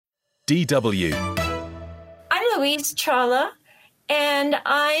DW. I'm Louise Chawla, and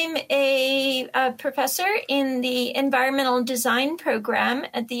I'm a professor in the environmental design program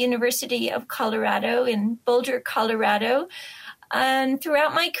at the University of Colorado in Boulder, Colorado. And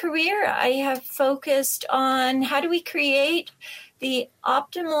throughout my career, I have focused on how do we create the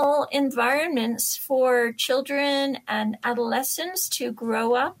optimal environments for children and adolescents to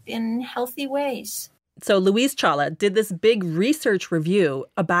grow up in healthy ways. So Louise Chawla did this big research review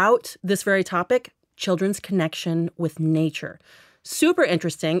about this very topic, children's connection with nature. Super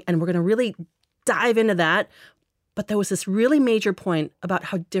interesting, and we're going to really dive into that. But there was this really major point about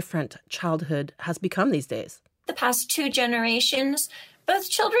how different childhood has become these days. The past 2 generations, both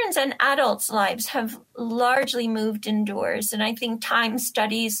children's and adults' lives have largely moved indoors. And I think time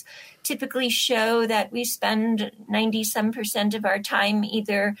studies typically show that we spend 90-some% of our time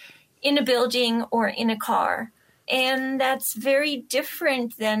either in a building or in a car. And that's very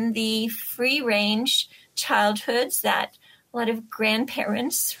different than the free-range childhoods that a lot of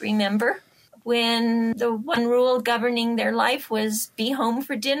grandparents remember, when the one rule governing their life was be home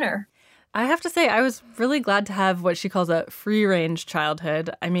for dinner. I have to say, I was really glad to have what she calls a free-range childhood.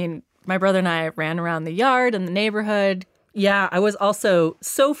 I mean, my brother and I ran around the yard and the neighborhood. Yeah, I was also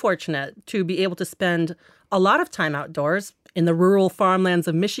so fortunate to be able to spend a lot of time outdoors in the rural farmlands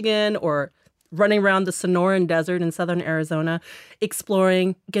of Michigan or running around the Sonoran Desert in southern Arizona,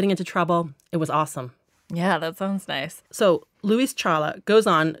 exploring, getting into trouble. It was awesome. Yeah, that sounds nice. So Louise Chawla goes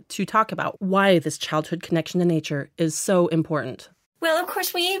on to talk about why this childhood connection to nature is so important. Well, of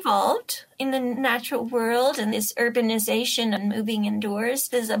course, we evolved in the natural world, and this urbanization and moving indoors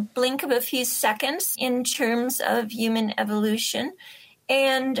is a blink of a few seconds in terms of human evolution.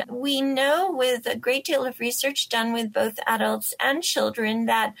 And we know with a great deal of research done with both adults and children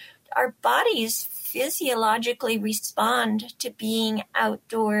that our bodies physiologically respond to being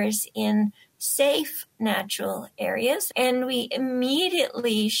outdoors in safe natural areas. And we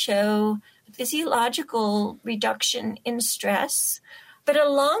immediately show physiological reduction in stress. But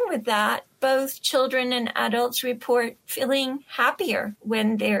along with that, both children and adults report feeling happier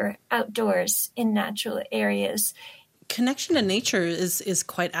when they're outdoors in natural areas. Connection to nature is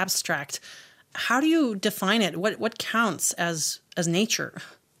quite abstract. How do you define it? What counts as nature?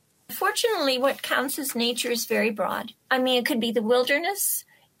 Fortunately, what counts as nature is very broad. I mean, it could be the wilderness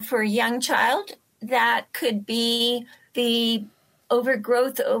for a young child. That could be the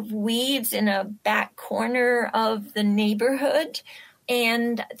overgrowth of weeds in a back corner of the neighborhood.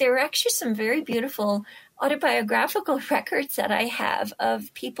 And there are actually some very beautiful autobiographical records that I have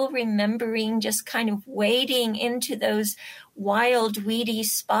of people remembering just kind of wading into those wild, weedy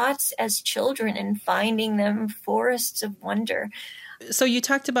spots as children and finding them forests of wonder. So you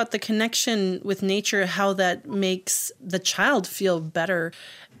talked about the connection with nature, how that makes the child feel better.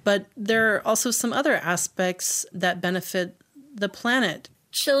 But there are also some other aspects that benefit the planet.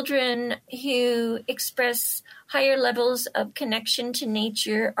 Children who express higher levels of connection to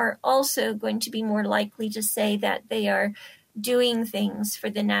nature are also going to be more likely to say that they are doing things for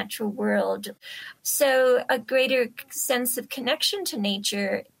the natural world. So a greater sense of connection to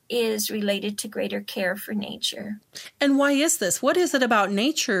nature is related to greater care for nature. And why is this? What is it about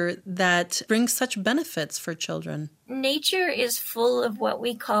nature that brings such benefits for children? Nature is full of what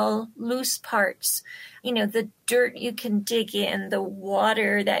we call loose parts. You know, the dirt you can dig in, the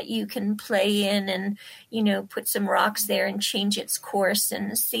water that you can play in and, put some rocks there and change its course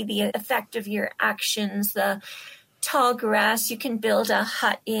and see the effect of your actions, the tall grass you can build a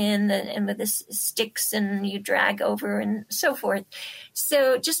hut in and with the sticks and you drag over and so forth.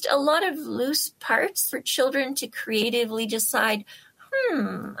 So just a lot of loose parts for children to creatively decide,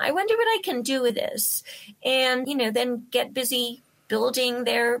 I wonder what I can do with this. And, then get busy building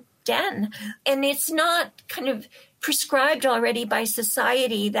their den. And it's not kind of prescribed already by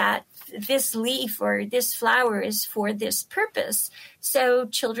society that this leaf or this flower is for this purpose. So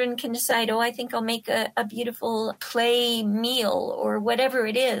children can decide, I think I'll make a beautiful clay meal or whatever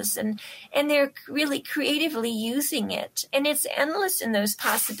it is. And they're really creatively using it. And it's endless in those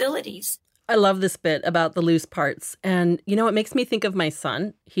possibilities. I love this bit about the loose parts. And, it makes me think of my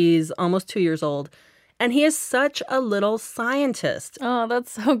son. He's almost 2 years old. And he is such a little scientist. Oh,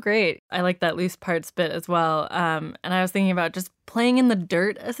 that's so great. I like that loose parts bit as well. And I was thinking about just playing in the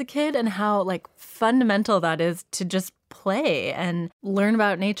dirt as a kid and how fundamental that is to just play and learn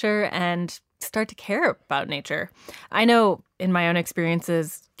about nature and start to care about nature. I know in my own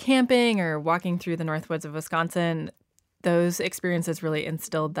experiences, camping or walking through the North Woods of Wisconsin, those experiences really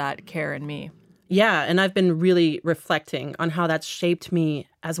instilled that care in me. Yeah, and I've been really reflecting on how that's shaped me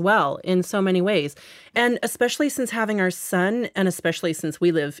as well in so many ways. And especially since having our son, and especially since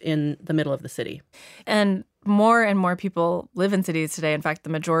we live in the middle of the city. And more people live in cities today. In fact, the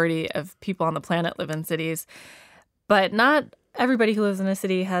majority of people on the planet live in cities. But not everybody who lives in a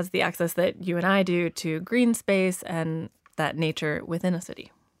city has the access that you and I do to green space and that nature within a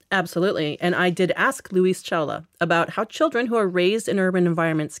city. Absolutely. And I did ask Luis Chaula about how children who are raised in urban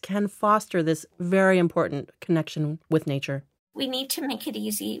environments can foster this very important connection with nature. We need to make it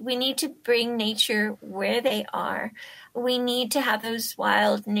easy. We need to bring nature where they are. We need to have those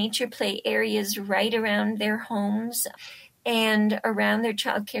wild nature play areas right around their homes and around their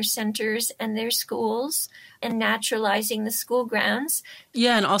childcare centers and their schools, and naturalizing the school grounds.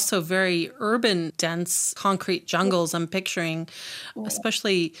 Yeah, and also very urban, dense, concrete jungles. I'm picturing,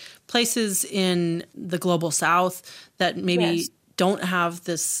 especially places in the global south that maybe don't have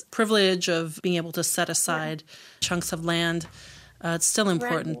this privilege of being able to set aside chunks of land. It's still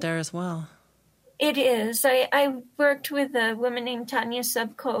important there as well. It is. I worked with a woman named Tanya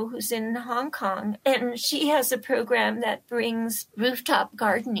Subko who's in Hong Kong, and she has a program that brings rooftop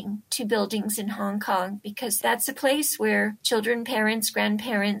gardening to buildings in Hong Kong, because that's a place where children, parents,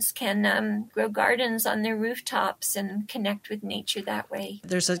 grandparents can grow gardens on their rooftops and connect with nature that way.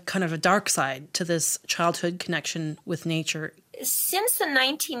 There's a kind of a dark side to this childhood connection with nature. Since the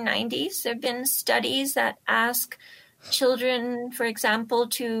 1990s, there have been studies that ask children, for example,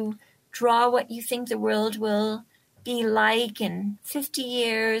 to draw what you think the world will be like in 50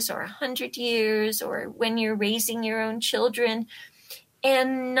 years or 100 years, or when you're raising your own children.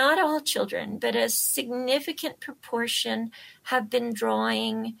 And not all children, but a significant proportion have been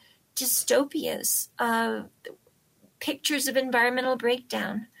drawing dystopias, pictures of environmental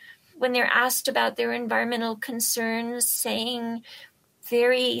breakdown. When they're asked about their environmental concerns, saying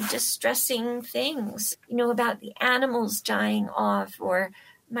very distressing things, about the animals dying off, or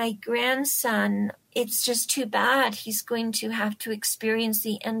my grandson, it's just too bad he's going to have to experience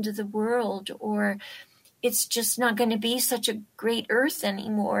the end of the world, or it's just not going to be such a great earth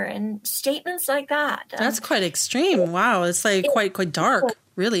anymore, and statements like that. That's quite extreme. Wow, it's like quite dark,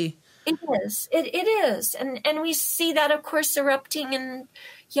 really. It is. It is. And we see that, of course, erupting in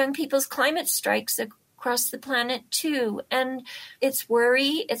young people's climate strikes across the planet too. And it's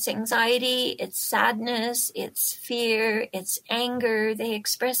worry, it's anxiety, it's sadness, it's fear, it's anger. They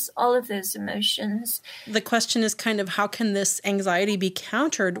express all of those emotions. The question is kind of, how can this anxiety be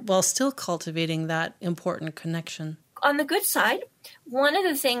countered while still cultivating that important connection? On the good side, one of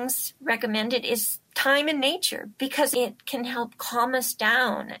the things recommended is time in nature, because it can help calm us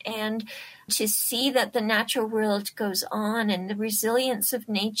down, and to see that the natural world goes on and the resilience of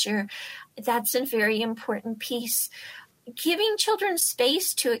nature, that's a very important piece. Giving children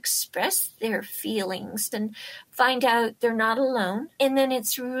space to express their feelings and find out they're not alone. And then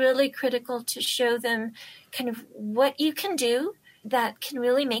it's really critical to show them kind of what you can do that can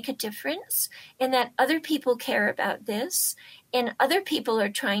really make a difference, and that other people care about this, and other people are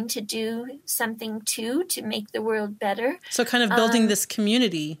trying to do something too to make the world better. So kind of building this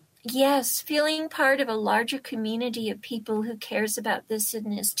community. Yes, feeling part of a larger community of people who cares about this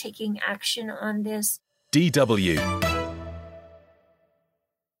and is taking action on this. DW